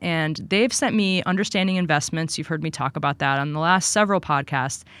that, and they've sent me Understanding Investments. You've heard me talk about that on the last several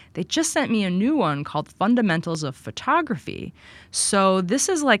podcasts. They just sent me a new one called Fundamentals of Photography. So this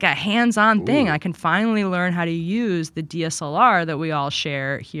is like a hands-on thing. I can finally learn how to use the DSLR that we all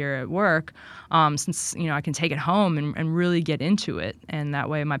share here at work, since I can take it home and really get into it, and that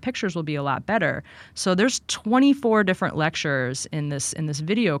way my pictures will be a lot better. So there's 24 different lectures in this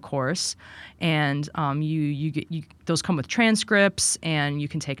video course, and those come with transcripts, and you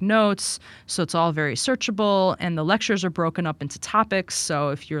can take notes. So it's all very searchable, and the lectures are broken up into topics. So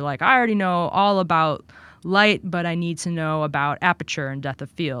if you're like, I already know all about light, but I need to know about aperture and depth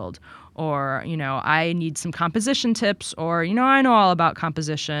of field, or I need some composition tips, or I know all about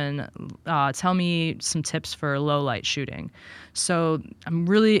composition, tell me some tips for low light shooting. So I'm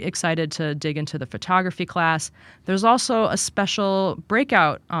really excited to dig into the photography class. There's also a special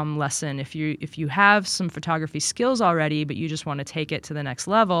breakout lesson if you have some photography skills already, but you just want to take it to the next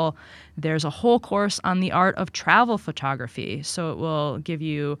level. There's a whole course on the art of travel photography, so it will give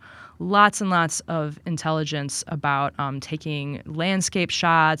you lots and lots of intelligence about taking landscape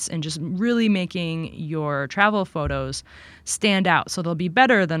shots and just really making your travel photos stand out, so they'll be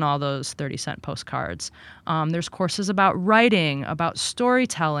better than all those 30-cent postcards. There's courses about writing, about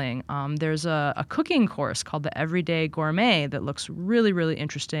storytelling. There's a cooking course called the Everyday Gourmet that looks really, really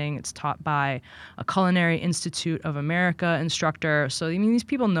interesting. It's taught by a Culinary Institute of America instructor. So these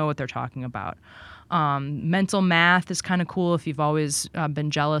people know what they're talking about. Mental math is kind of cool if you've always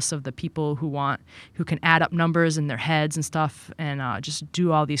been jealous of the people who can add up numbers in their heads and stuff, and just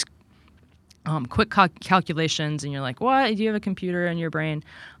do all these quick calculations, and you're like, what? Do you have a computer in your brain?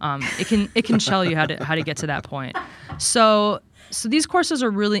 It can tell you how to get to that point. So these courses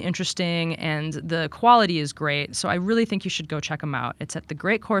are really interesting, and the quality is great. So I really think you should go check them out. It's at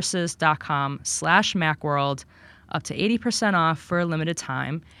thegreatcourses.com/Macworld, up to 80% off for a limited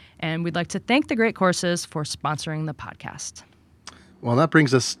time. And we'd like to thank the Great Courses for sponsoring the podcast. Well, that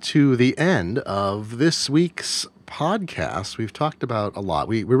brings us to the end of this week's podcast. We've talked about a lot.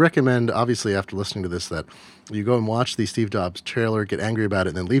 We recommend, obviously, after listening to this, that you go and watch the Steve Jobs trailer, get angry about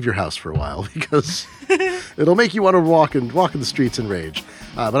it, and then leave your house for a while, because it'll make you want to walk in the streets in rage.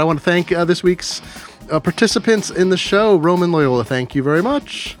 But I want to thank this week's participants in the show. Roman Loyola, thank you very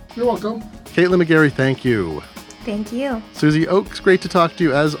much. You're welcome. Caitlin McGarry, thank you. Thank you. Susie Oakes, great to talk to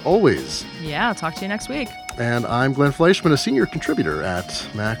you as always. Yeah, I'll talk to you next week. And I'm Glenn Fleischman, a senior contributor at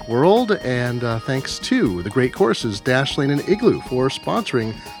Macworld, and thanks to the Great Courses, Dashlane, and Igloo for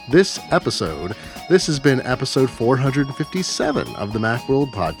sponsoring this episode. This has been episode 457 of the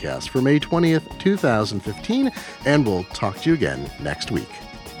Macworld podcast for May 20th, 2015, and we'll talk to you again next week.